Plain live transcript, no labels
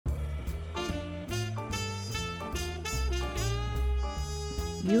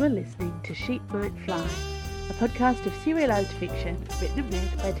You are listening to Sheep Might Fly, a podcast of serialised fiction written and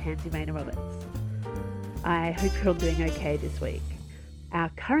read by Tansy Rayner Roberts. I hope you're all doing okay this week. Our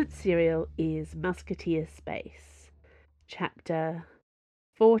current serial is Musketeer Space, Chapter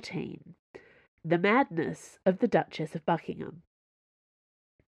 14, The Madness of the Duchess of Buckingham.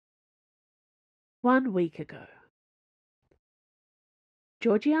 1 week ago.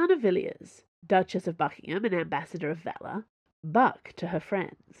 Georgiana Villiers, Duchess of Buckingham and Ambassador of Valour, Buck to her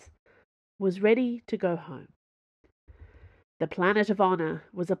friends, was ready to go home. The planet of honour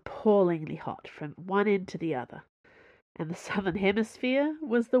was appallingly hot from one end to the other, and the southern hemisphere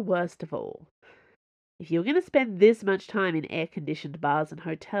was the worst of all. If you were going to spend this much time in air-conditioned bars and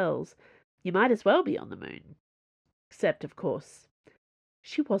hotels, you might as well be on the moon. Except, of course,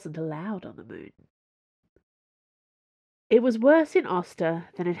 she wasn't allowed on the moon. It was worse in Oster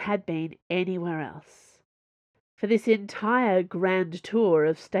than it had been anywhere else. For this entire grand tour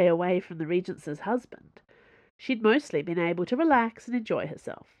of stay away from the Regence's husband, she'd mostly been able to relax and enjoy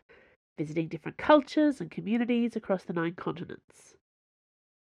herself, visiting different cultures and communities across the 9 continents.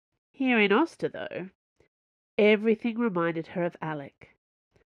 Here in Oster, though, everything reminded her of Alec,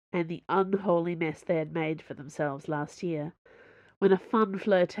 and the unholy mess they had made for themselves last year, when a fun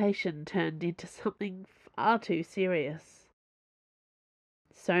flirtation turned into something far too serious.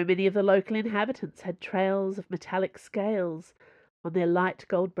 So many of the local inhabitants had trails of metallic scales on their light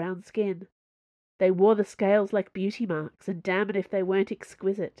gold-brown skin. They wore the scales like beauty marks, and damn it if they weren't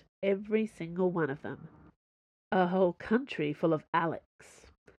exquisite, every single one of them. A whole country full of Alecs.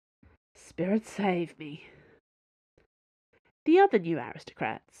 Spirit save me. The other new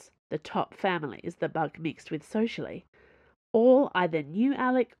aristocrats, the top families the Buck mixed with socially, all either knew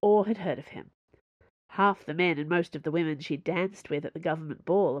Alec or had heard of him. Half the men and most of the women she danced with at the government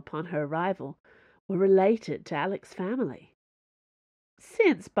ball upon her arrival were related to Alec's family.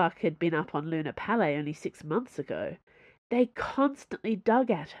 Since Buck had been up on Luna Palais only 6 months ago, they constantly dug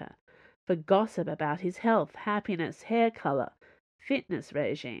at her for gossip about his health, happiness, hair colour, fitness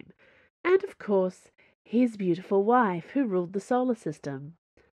regime, and, of course, his beautiful wife who ruled the solar system.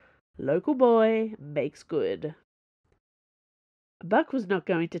 Local boy makes good. Buck was not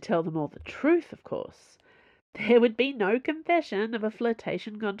going to tell them all the truth, of course. There would be no confession of a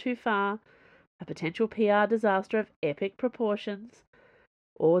flirtation gone too far, a potential PR disaster of epic proportions,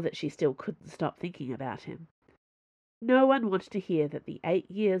 or that she still couldn't stop thinking about him. No one wanted to hear that the 8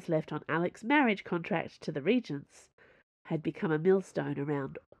 years left on Alec's marriage contract to the Regents had become a millstone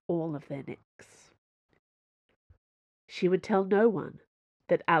around all of their necks. She would tell no one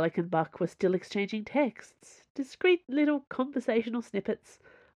that Alec and Buck were still exchanging texts, discreet little conversational snippets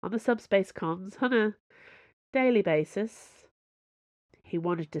on the subspace comms on a daily basis. He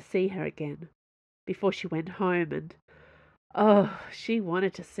wanted to see her again before she went home, and she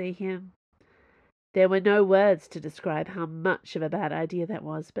wanted to see him. There were no words to describe how much of a bad idea that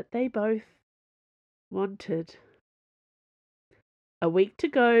was, but they both wanted. A week to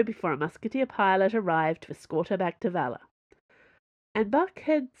go before a musketeer pilot arrived to escort her back to Valour, and Buck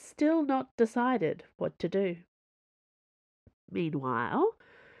had still not decided what to do. Meanwhile,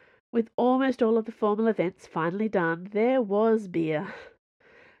 with almost all of the formal events finally done, there was beer.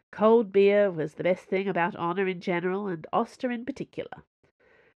 Cold beer was the best thing about honour in general, and Oster in particular.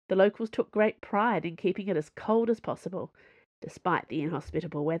 The locals took great pride in keeping it as cold as possible, despite the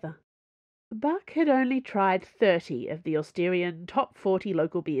inhospitable weather. Buck had only tried 30 of the Osterian top 40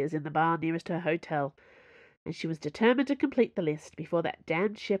 local beers in the bar nearest her hotel, and she was determined to complete the list before that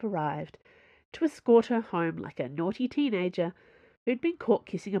damned ship arrived, to escort her home like a naughty teenager who'd been caught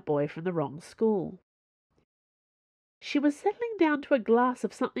kissing a boy from the wrong school. She was settling down to a glass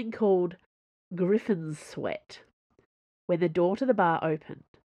of something called Griffin's Sweat when the door to the bar opened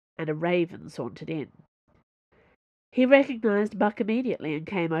and a raven sauntered in. He recognized Buck immediately and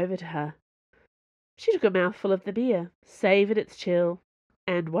came over to her. She took a mouthful of the beer, savoured its chill,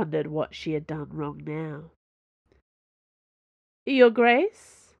 and wondered what she had done wrong now. "Your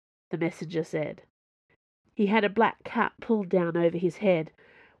Grace," the messenger said. He had a black cap pulled down over his head,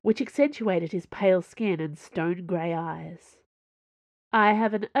 which accentuated his pale skin and stone-grey eyes. "I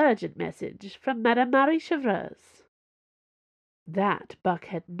have an urgent message from Madame Marie Chevreuse." That Buck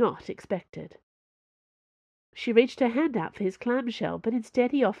had not expected. She reached her hand out for his clamshell, but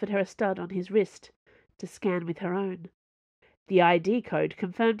instead he offered her a stud on his wrist to scan with her own. The ID code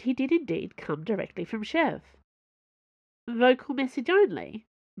confirmed he did indeed come directly from Chev. "Vocal message only,"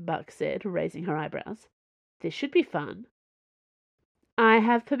 Buck said, raising her eyebrows. "This should be fun." "I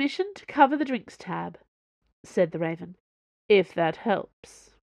have permission to cover the drinks tab," said the raven, "if that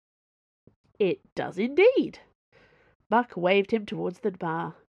helps." "It does indeed." Buck waved him towards the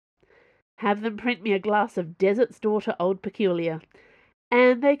bar. "Have them print me a glass of Desert's Daughter Old Peculiar,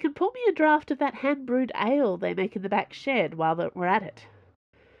 and they can pour me a draught of that hand-brewed ale they make in the back shed while we're at it."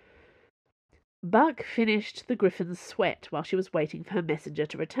 Buck finished the Griffin's Sweat while she was waiting for her messenger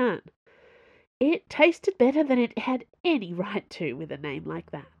to return. It tasted better than it had any right to with a name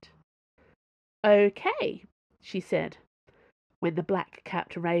like that. "Okay," she said, when the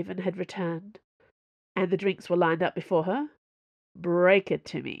black-capped raven had returned, and the drinks were lined up before her. "Break it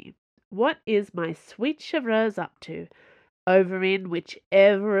to me. What is my sweet Chevreuse up to, over in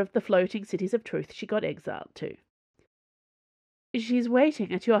whichever of the floating cities of truth she got exiled to?" "She's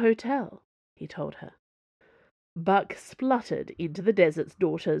waiting at your hotel," he told her. Buck spluttered into the Desert's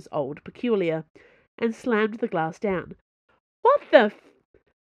Daughter's Old Peculiar and slammed the glass down. "What the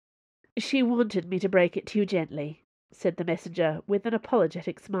 "She wanted me to break it to you gently," said the messenger with an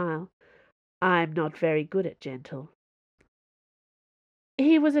apologetic smile. "I'm not very good at gentle."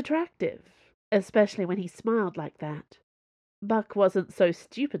 He was attractive, especially when he smiled like that. Buck wasn't so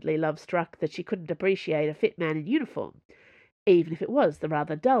stupidly love-struck that she couldn't appreciate a fit man in uniform, even if it was the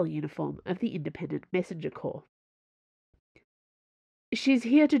rather dull uniform of the Independent Messenger Corps. "She's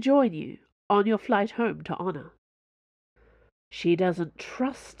here to join you on your flight home to Honor." "She doesn't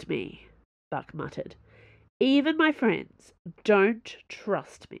trust me," Buck muttered. "Even my friends don't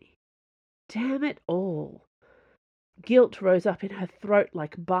trust me. Damn it all." Guilt rose up in her throat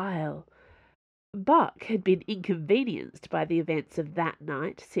like bile. Buck had been inconvenienced by the events of that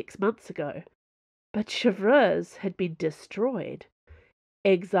night 6 months ago, but Chevreuse had been destroyed,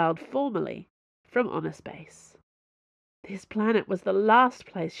 exiled formally from Honor Space. This planet was the last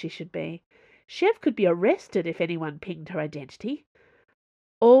place she should be. Chev could be arrested if anyone pinged her identity.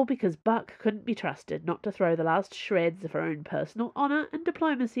 All because Buck couldn't be trusted not to throw the last shreds of her own personal honor and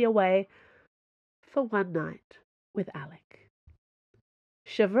diplomacy away for one night with Alec.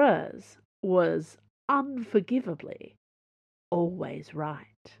 Chevreuse was unforgivably always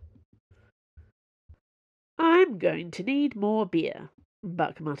right. "I'm going to need more beer,"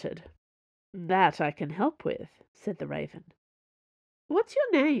 Buck muttered. "That I can help with," said the raven. "What's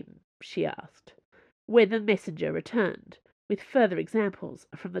your name?" she asked, when the messenger returned, with further examples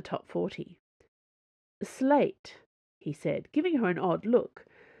from the top 40. "Slate," he said, giving her an odd look.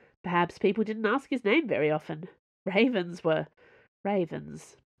 Perhaps people didn't ask his name very often. Ravens were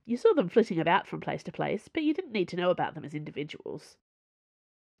ravens. You saw them flitting about from place to place, but you didn't need to know about them as individuals.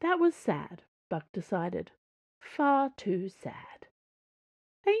 That was sad, Buck decided. Far too sad.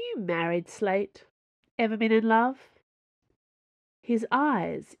 "Are you married, Slate? Ever been in love?" His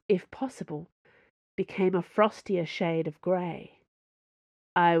eyes, if possible, became a frostier shade of grey.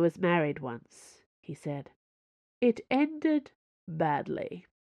 "I was married once," he said. "It ended badly."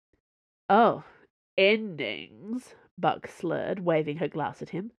 "Oh, endings," Buck slurred, waving her glass at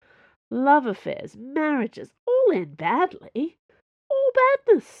him. "Love affairs, marriages, all end badly. All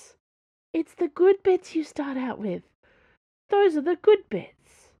badness. It's the good bits you start out with. Those are the good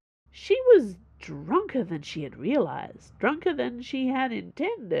bits." She was drunker than she had realized, drunker than she had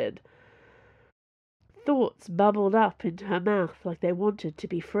intended. Thoughts bubbled up into her mouth like they wanted to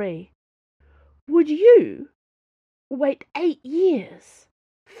be free. "Would you wait 8 years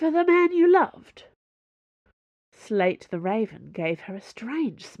for the man you loved?" Slate the raven gave her a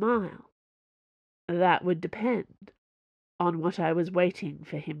strange smile. "That would depend on what I was waiting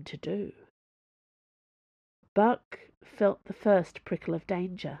for him to do." Buck felt the first prickle of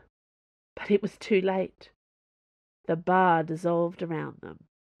danger, but it was too late. The bar dissolved around them.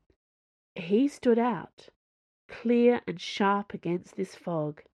 He stood out, clear and sharp against this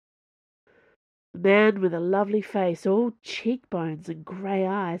fog. A man with a lovely face, all cheekbones and grey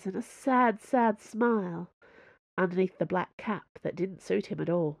eyes, and a sad, sad smile underneath the black cap that didn't suit him at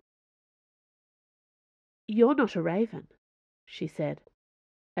all. "You're not a raven," she said,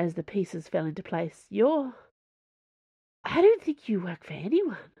 as the pieces fell into place. I don't think you work for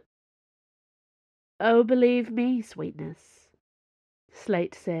anyone." "Oh, believe me, sweetness,"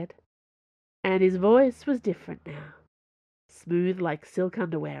 Slate said, and his voice was different now, smooth like silk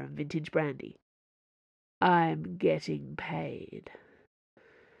underwear and vintage brandy. "I'm getting paid."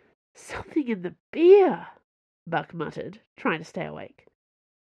 "Something in the beer," Buck muttered, trying to stay awake.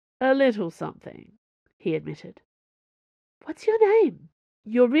 "A little something," he admitted. "What's your name?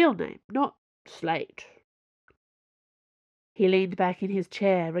 Your real name, not Slate." He leaned back in his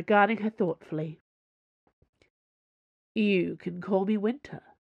chair, regarding her thoughtfully. "You can call me Winter,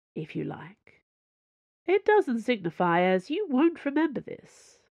 if you like. It doesn't signify, as you won't remember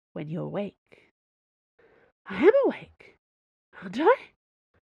this when you're awake." "I am awake, aren't I?"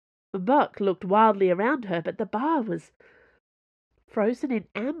 Buck looked wildly around her, but the bar was frozen in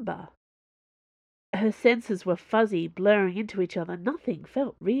amber. Her senses were fuzzy, blurring into each other. Nothing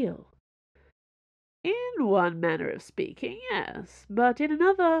felt real. In one manner of speaking, yes, but in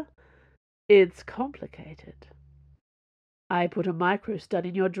another, it's complicated. I put a microstud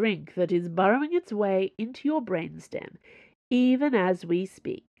in your drink that is burrowing its way into your brainstem, even as we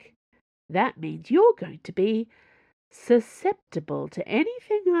speak. That means you're going to be susceptible to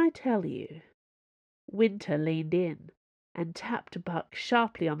anything I tell you. Winter leaned in and tapped Buck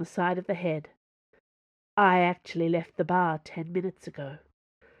sharply on the side of the head. I actually left the bar 10 minutes ago.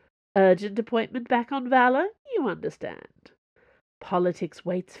 Urgent appointment back on Valor, you understand. Politics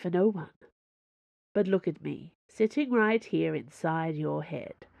waits for no one. But look at me, sitting right here inside your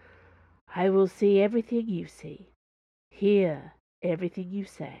head. I will see everything you see, hear everything you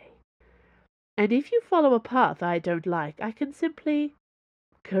say. And if you follow a path I don't like, I can simply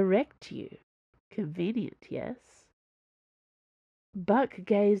correct you. Convenient, yes? Buck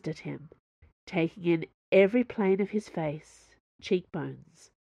gazed at him, taking in every plane of his face,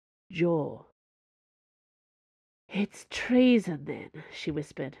 cheekbones, jaw. It's treason, then, she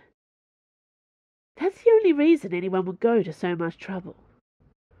whispered. That's the only reason anyone would go to so much trouble.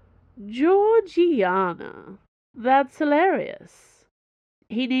 Georgiana, that's hilarious.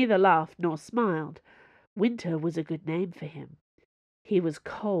 He neither laughed nor smiled. Winter was a good name for him. He was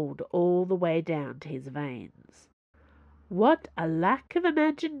cold all the way down to his veins. What a lack of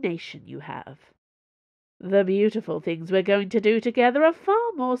imagination you have. The beautiful things we're going to do together are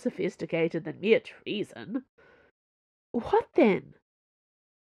far more sophisticated than mere treason. What then?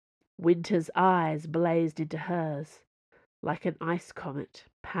 Winter's eyes blazed into hers, like an ice comet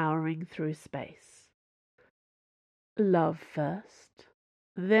powering through space. Love first,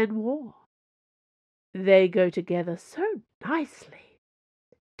 then war. They go together so nicely,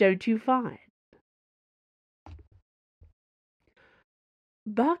 don't you find?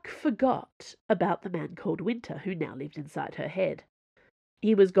 Buck forgot about the man called Winter who now lived inside her head.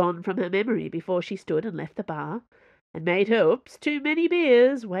 He was gone from her memory before she stood and left the bar, and made her oops too many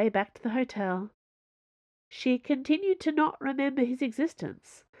beers way back to the hotel. She continued to not remember his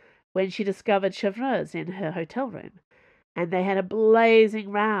existence when she discovered Chevreuse in her hotel room, and they had a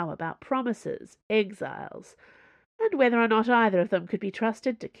blazing row about promises, exiles, and whether or not either of them could be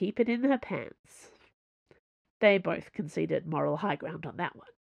trusted to keep it in her pants. They both conceded moral high ground on that one.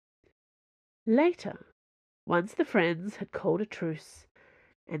 Later, once the friends had called a truce,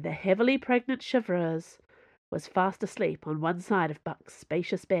 and the heavily pregnant Chevreuse was fast asleep on one side of Buck's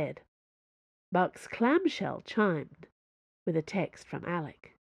spacious bed, Buck's clamshell chimed with a text from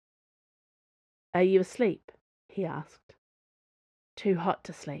Alec. "Are you asleep?" he asked. "Too hot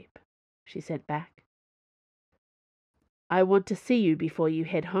to sleep," she said back. "I want to see you before you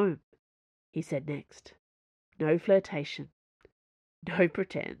head home," he said next. No flirtation. No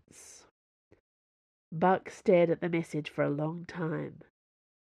pretense. Buck stared at the message for a long time.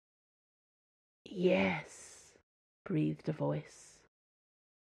 "Yes," breathed a voice.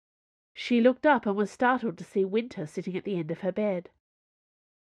 She looked up and was startled to see Winter sitting at the end of her bed.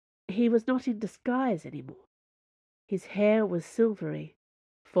 He was not in disguise any more. His hair was silvery,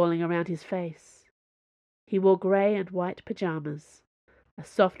 falling around his face. He wore grey and white pajamas, a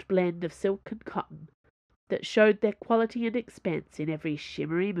soft blend of silk and cotton that showed their quality and expense in every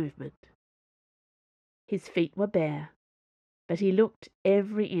shimmery movement. His feet were bare, but he looked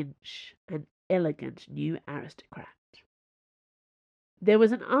every inch an elegant new aristocrat. There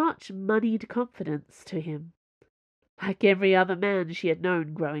was an arch, moneyed confidence to him, like every other man she had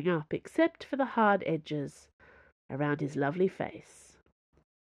known growing up, except for the hard edges around his lovely face.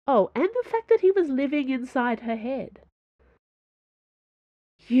 Oh, and the fact that he was living inside her head.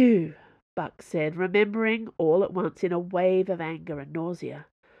 "You," Buck said, remembering all at once in a wave of anger and nausea.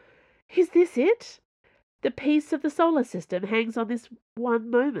 "Is this it? The peace of the solar system hangs on this one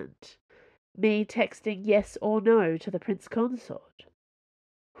moment. Me texting yes or no to the Prince Consort."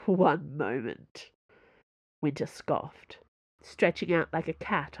 "One moment," Winter scoffed, stretching out like a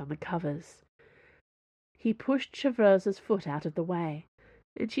cat on the covers. He pushed Chevreuse's foot out of the way,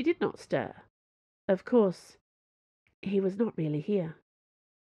 and she did not stir. Of course, he was not really here.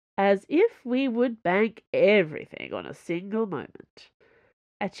 As if we would bank everything on a single moment.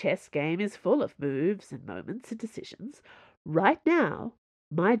 A chess game is full of moves and moments and decisions. Right now,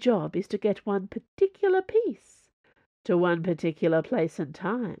 my job is to get one particular piece to one particular place and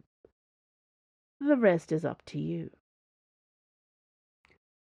time. The rest is up to you."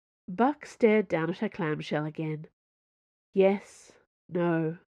 Buck stared down at her clamshell again. Yes,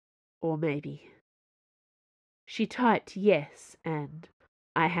 no, or maybe. She typed yes and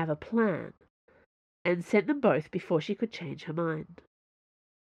I have a plan, and sent them both before she could change her mind.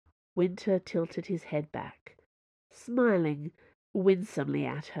 Winter tilted his head back, smiling winsomely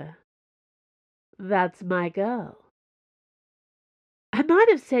at her. That's my girl. I might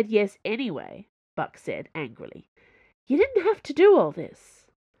have said yes anyway, Buck said angrily. You didn't have to do all this.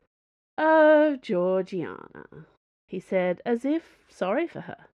 Oh, Georgiana, he said, as if sorry for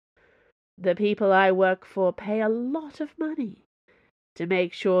her. The people I work for pay a lot of money to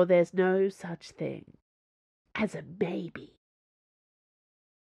make sure there's no such thing as a baby.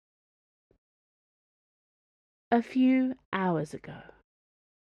 A few hours ago.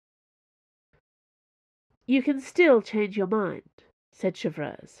 You can still change your mind, said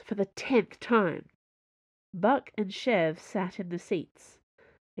Chevreuse for the 10th time. Buck and Chev sat in the seats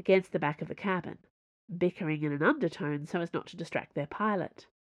against the back of the cabin, bickering in an undertone so as not to distract their pilot.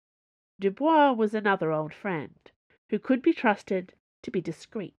 Dubois was another old friend, who could be trusted to be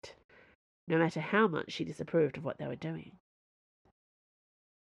discreet, no matter how much she disapproved of what they were doing.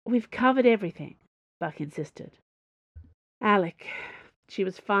 We've covered everything, Buck insisted. Alec, she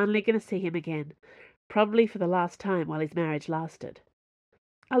was finally going to see him again, probably for the last time while his marriage lasted.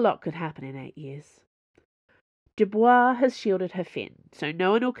 A lot could happen in 8 years. Dubois has shielded her fin, so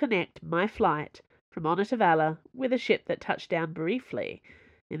no one will connect my flight from Honor to Valor with a ship that touched down briefly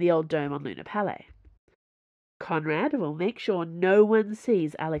in the old dome on Luna Palais. Conrad will make sure no one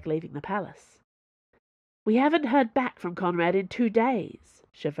sees Alec leaving the palace. We haven't heard back from Conrad in 2 days,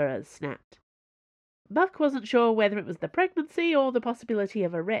 Chevreuse snapped. Buck wasn't sure whether it was the pregnancy or the possibility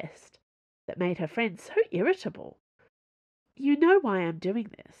of arrest that made her friend so irritable. You know why I'm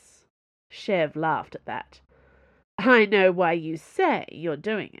doing this. Chev laughed at that. I know why you say you're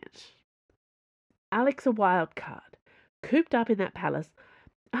doing it. Alec's a wild card, cooped up in that palace,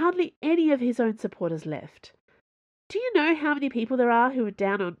 hardly any of his own supporters left. Do you know how many people there are who are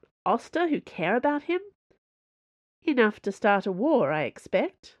down on Oster who care about him? Enough to start a war, I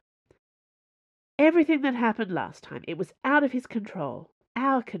expect. Everything that happened last time, it was out of his control,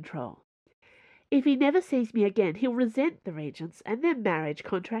 our control. If he never sees me again, he'll resent the regents and their marriage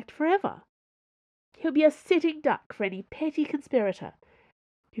contract forever. He'll be a sitting duck for any petty conspirator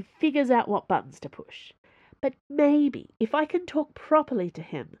who figures out what buttons to push. But maybe, if I can talk properly to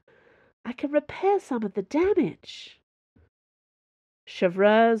him, I can repair some of the damage.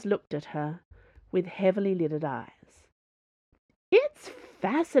 Chevreuse looked at her with heavily lidded eyes. It's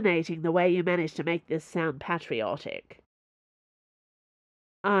fascinating the way you managed to make this sound patriotic.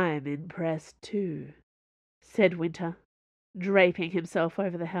 I'm impressed too, said Winter, draping himself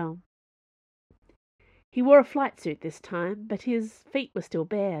over the helm. He wore a flight suit this time, but his feet were still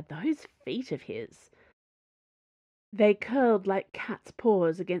bare. Those feet of his! They curled like cat's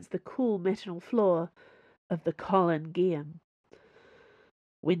paws against the cool metal floor of the Colin Guillaume.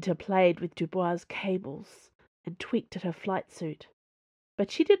 Winter played with Dubois' cables and tweaked at her flight suit, but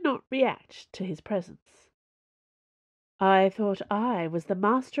she did not react to his presence. I thought I was the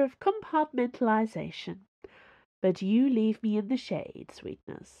master of compartmentalization, but you leave me in the shade,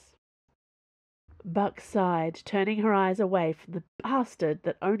 sweetness. Buck sighed, turning her eyes away from the bastard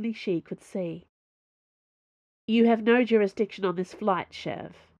that only she could see. You have no jurisdiction on this flight,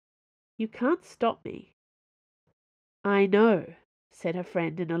 Chev. You can't stop me. I know, said her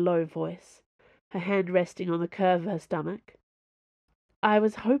friend in a low voice, her hand resting on the curve of her stomach. I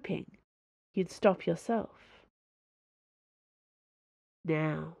was hoping you'd stop yourself.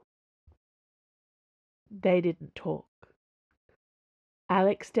 Now. They didn't talk.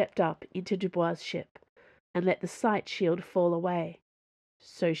 Alec stepped up into Dubois' ship and let the sight shield fall away,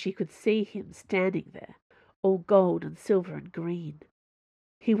 so she could see him standing there, all gold and silver and green.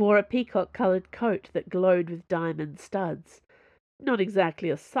 He wore a peacock-coloured coat that glowed with diamond studs, not exactly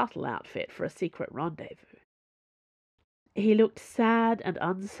a subtle outfit for a secret rendezvous. He looked sad and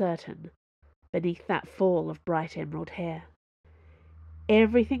uncertain beneath that fall of bright emerald hair.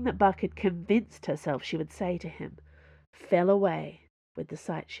 Everything that Buck had convinced herself she would say to him fell away with the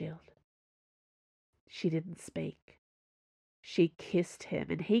sight shield. She didn't speak. She kissed him,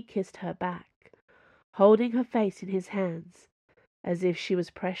 and he kissed her back, holding her face in his hands as if she was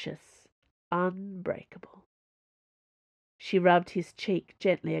precious, unbreakable. She rubbed his cheek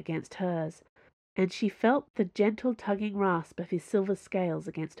gently against hers, and she felt the gentle tugging rasp of his silver scales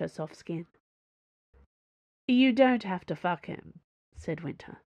against her soft skin. You don't have to fuck him, said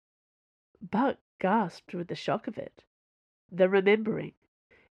Winter. Buck gasped with the shock of it. The remembering.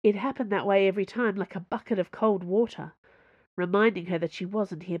 It happened that way every time, like a bucket of cold water, reminding her that she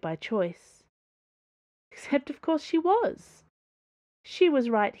wasn't here by choice. Except, of course, she was. She was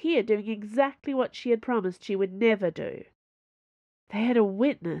right here, doing exactly what she had promised she would never do. They had a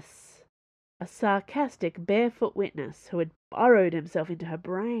witness, a sarcastic barefoot witness who had burrowed himself into her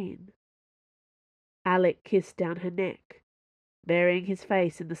brain. Alec kissed down her neck, burying his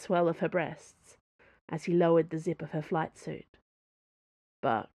face in the swell of her breasts as he lowered the zip of her flight suit.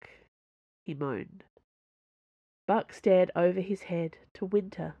 "Buck," he moaned. Buck stared over his head to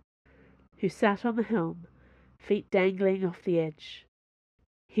Winter, who sat on the helm, feet dangling off the edge.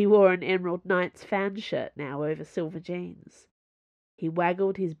 He wore an Emerald Knights fan shirt now over silver jeans. He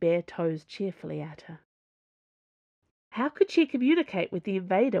waggled his bare toes cheerfully at her. How could she communicate with the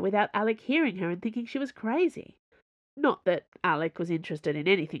invader without Alec hearing her and thinking she was crazy? Not that Alec was interested in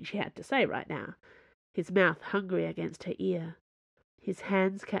anything she had to say right now, his mouth hungry against her ear, his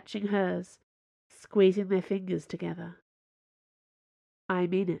hands catching hers, squeezing their fingers together. "I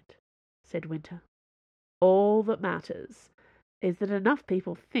mean it," said Winter. "All that matters is that enough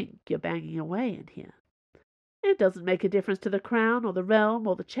people think you're banging away in here. It doesn't make a difference to the crown or the realm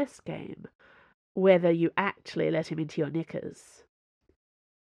or the chess game whether you actually let him into your knickers."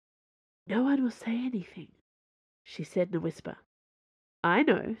 "No one will say anything," she said in a whisper. "I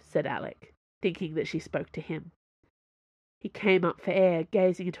know," said Alec, thinking that she spoke to him. He came up for air,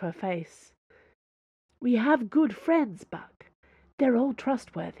 gazing into her face. "We have good friends, Buck. They're all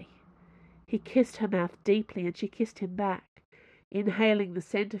trustworthy." He kissed her mouth deeply, and she kissed him back, inhaling the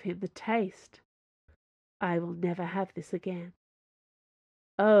scent of him, the taste. "I will never have this again."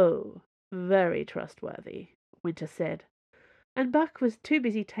 "Oh, very trustworthy," Winter said, and Buck was too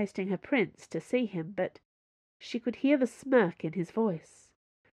busy tasting her prince to see him, but she could hear the smirk in his voice.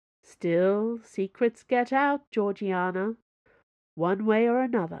 "Still, secrets get out, Georgiana. One way or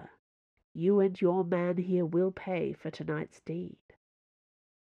another, you and your man here will pay for tonight's deed."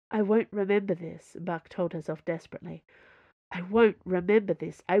 "I won't remember this," Buck told herself desperately. "I won't remember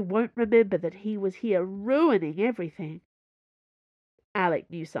this. I won't remember that he was here ruining everything." Alec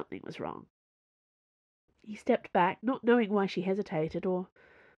knew something was wrong. He stepped back, not knowing why she hesitated, or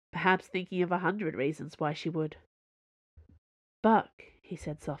perhaps thinking of 100 reasons why she would. "Buck," he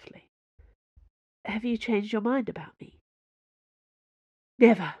said softly, "have you changed your mind about me?"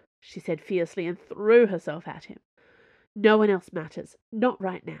 "Never," she said fiercely, and threw herself at him. "No one else matters. Not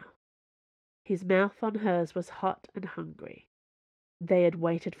right now." His mouth on hers was hot and hungry. They had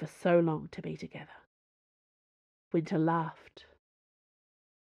waited for so long to be together. Winter laughed.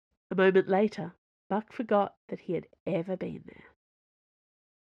 A moment later, Buck forgot that he had ever been there.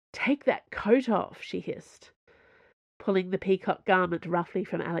 "Take that coat off," she hissed, pulling the peacock garment roughly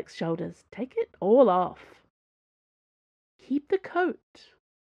from Alec's shoulders. "Take it all off." "Keep the coat,"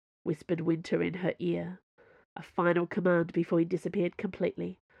 whispered Winter in her ear, a final command before he disappeared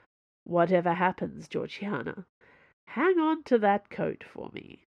completely. "Whatever happens, Georgiana, hang on to that coat for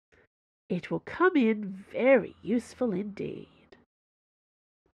me. It will come in very useful indeed."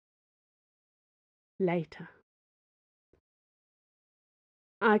 Later.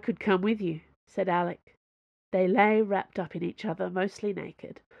 "I could come with you," said Alec. They lay wrapped up in each other, mostly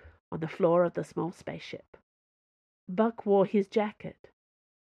naked, on the floor of the small spaceship. Buck wore his jacket,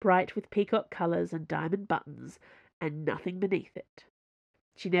 bright with peacock colors and diamond buttons, and nothing beneath it.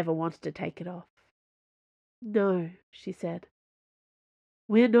 She never wanted to take it off. "No," she said.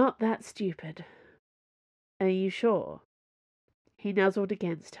 "We're not that stupid." "Are you sure?" He nuzzled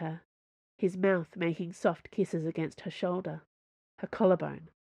against her, his mouth making soft kisses against her shoulder, her collarbone.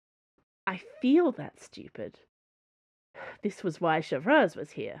 "I feel that stupid." This was why Chevreuse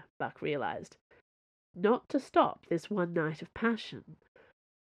was here, Buck realized. Not to stop this one night of passion,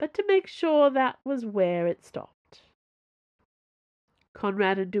 but to make sure that was where it stopped.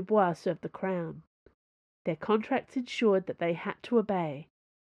 Conrad and Dubois served the crown. Their contracts ensured that they had to obey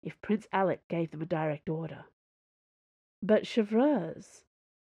if Prince Alec gave them a direct order. But Chevreuse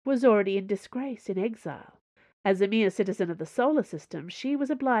was already in disgrace, in exile. As a mere citizen of the solar system, she was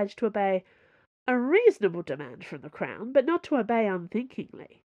obliged to obey a reasonable demand from the crown, but not to obey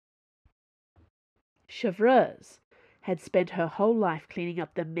unthinkingly. Chevreuse had spent her whole life cleaning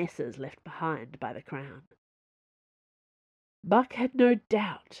up the messes left behind by the crown. Buck had no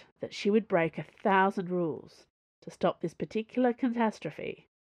doubt that she would break 1,000 rules to stop this particular catastrophe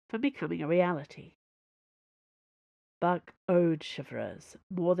from becoming a reality. Buck owed Chevreuse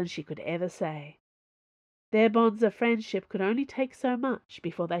more than she could ever say. Their bonds of friendship could only take so much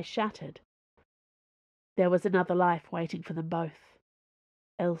before they shattered. There was another life waiting for them both,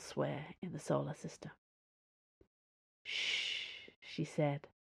 elsewhere in the solar system. "Shh," she said,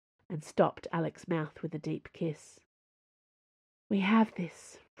 and stopped Alec's mouth with a deep kiss. "We have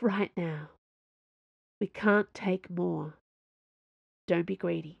this right now. We can't take more. Don't be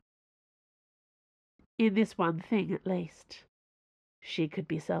greedy. In this one thing, at least." she could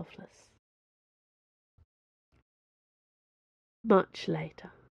be selfless. Much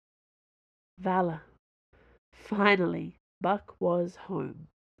later. Vala. Finally, Buck was home.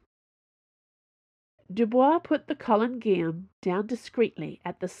 Dubois put the Colin Guillaume down discreetly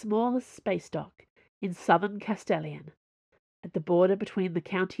at the smallest space dock in southern Castilian, at the border between the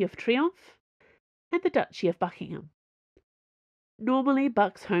County of Triomphe and the Duchy of Buckingham. Normally,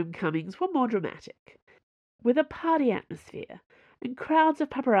 Buck's homecomings were more dramatic, with a party atmosphere and crowds of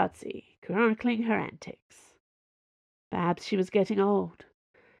paparazzi chronicling her antics. Perhaps she was getting old,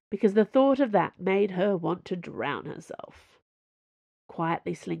 because the thought of that made her want to drown herself.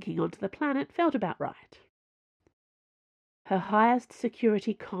 Quietly slinking onto the planet felt about right. Her highest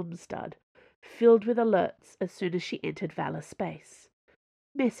security comm stud filled with alerts as soon as she entered Valor space.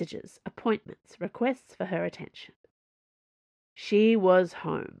 Messages, appointments, requests for her attention. She was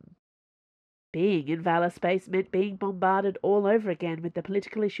home. Being in Valor space meant being bombarded all over again with the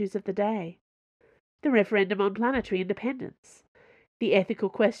political issues of the day. The referendum on planetary independence, the ethical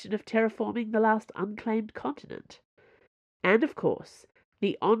question of terraforming the last unclaimed continent, and, of course,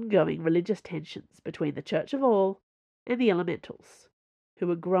 the ongoing religious tensions between the Church of All and the Elementals, who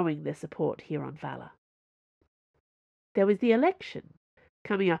were growing their support here on Valor. There was the election,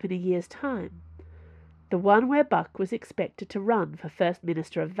 coming up in a year's time, the one where Buck was expected to run for First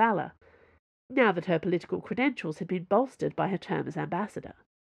Minister of Valor, now that her political credentials had been bolstered by her term as ambassador.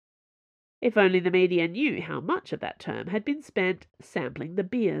 If only the media knew how much of that term had been spent sampling the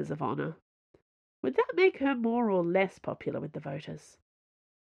beers of honour. Would that make her more or less popular with the voters?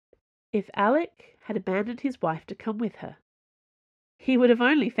 If Alec had abandoned his wife to come with her, he would have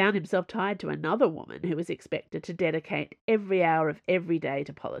only found himself tied to another woman who was expected to dedicate every hour of every day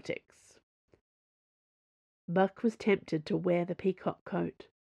to politics. Buck was tempted to wear the peacock coat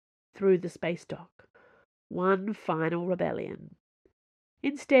through the space dock. One final rebellion.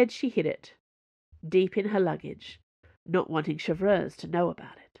 Instead, she hid it, deep in her luggage, not wanting Chevreuse to know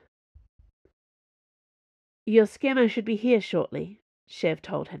about it. Your skimmer should be here shortly, Chev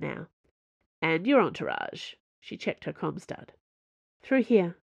told her now. And your entourage. She checked her comm stud. Through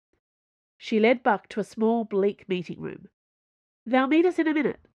here. She led Buck to a small, bleak meeting room. They'll meet us in a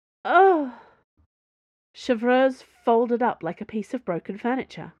minute. Oh! Chevreuse folded up like a piece of broken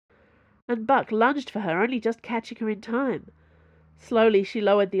furniture, and Buck lunged for her, only just catching her in time. Slowly she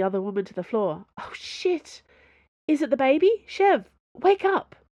lowered the other woman to the floor. Oh, shit! Is it the baby? Chev, wake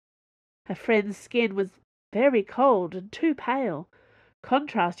up! Her friend's skin was very cold and too pale,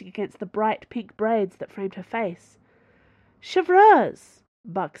 contrasting against the bright pink braids that framed her face. Chevreuse!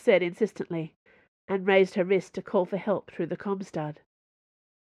 Buck said insistently, and raised her wrist to call for help through the comm stud.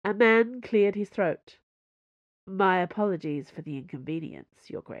 A man cleared his throat. My apologies for the inconvenience,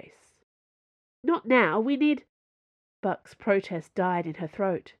 Your Grace. Not now, we need... Buck's protest died in her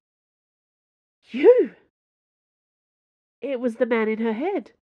throat. You! It was the man in her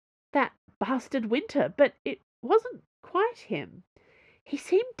head. That bastard Winter, but it wasn't quite him. He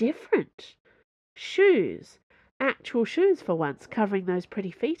seemed different. Shoes, actual shoes for once, covering those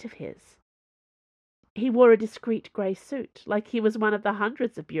pretty feet of his. He wore a discreet grey suit, like he was one of the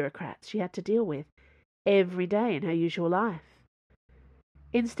hundreds of bureaucrats she had to deal with every day in her usual life.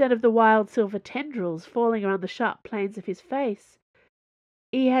 Instead of the wild silver tendrils falling around the sharp planes of his face,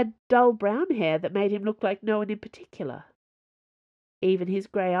 he had dull brown hair that made him look like no one in particular. Even his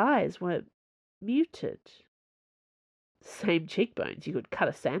grey eyes were muted. Same cheekbones you could cut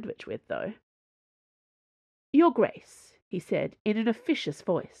a sandwich with, though. Your Grace, he said in an officious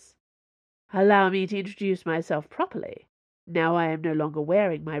voice, allow me to introduce myself properly, now I am no longer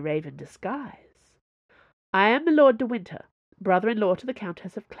wearing my raven disguise. I am my Lord de Winter, brother-in-law to the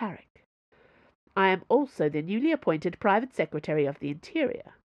Countess of Clarick. I am also the newly appointed Private Secretary of the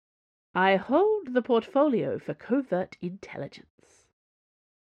Interior. I hold the portfolio for covert intelligence.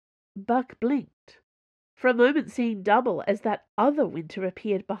 Buck blinked, for a moment seeing double as that other Winter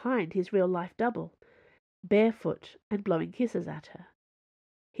appeared behind his real-life double, barefoot and blowing kisses at her.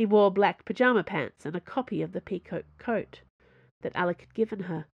 He wore black pajama pants and a copy of the peacock coat that Alec had given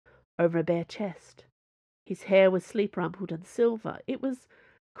her over a bare chest. His hair was sleep-rumpled and silver. It was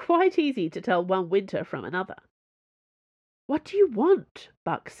quite easy to tell one Winter from another. What do you want?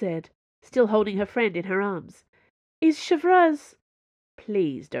 Buck said, still holding her friend in her arms. Is Chevreuse...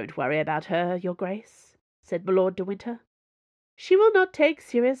 Please don't worry about her, Your Grace, said my Lord de Winter. She will not take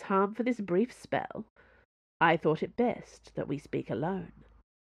serious harm for this brief spell. I thought it best that we speak alone.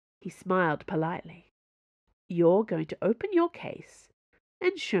 He smiled politely. You're going to open your case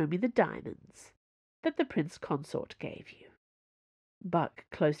and show me the diamonds that the Prince Consort gave you. Buck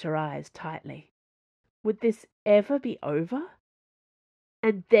closed her eyes tightly. Would this ever be over?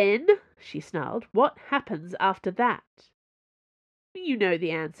 And then, she snarled, what happens after that? You know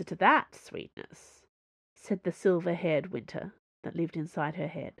the answer to that, Sweetness, said the silver-haired Winter that lived inside her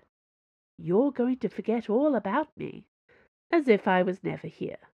head. You're going to forget all about me, as if I was never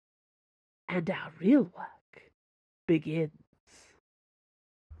here. And our real work begins.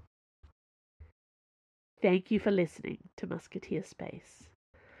 Thank you for listening to Musketeer Space.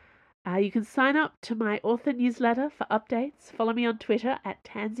 You can sign up to my author newsletter for updates. Follow me on Twitter at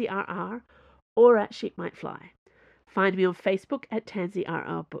TansyRR or at Sheep Might Fly. Find me on Facebook at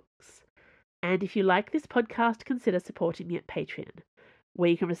TansyRR Books. And if you like this podcast, consider supporting me at Patreon, where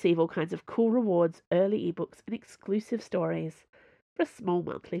you can receive all kinds of cool rewards, early ebooks, and exclusive stories for a small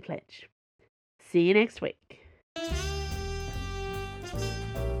monthly pledge. See you next week.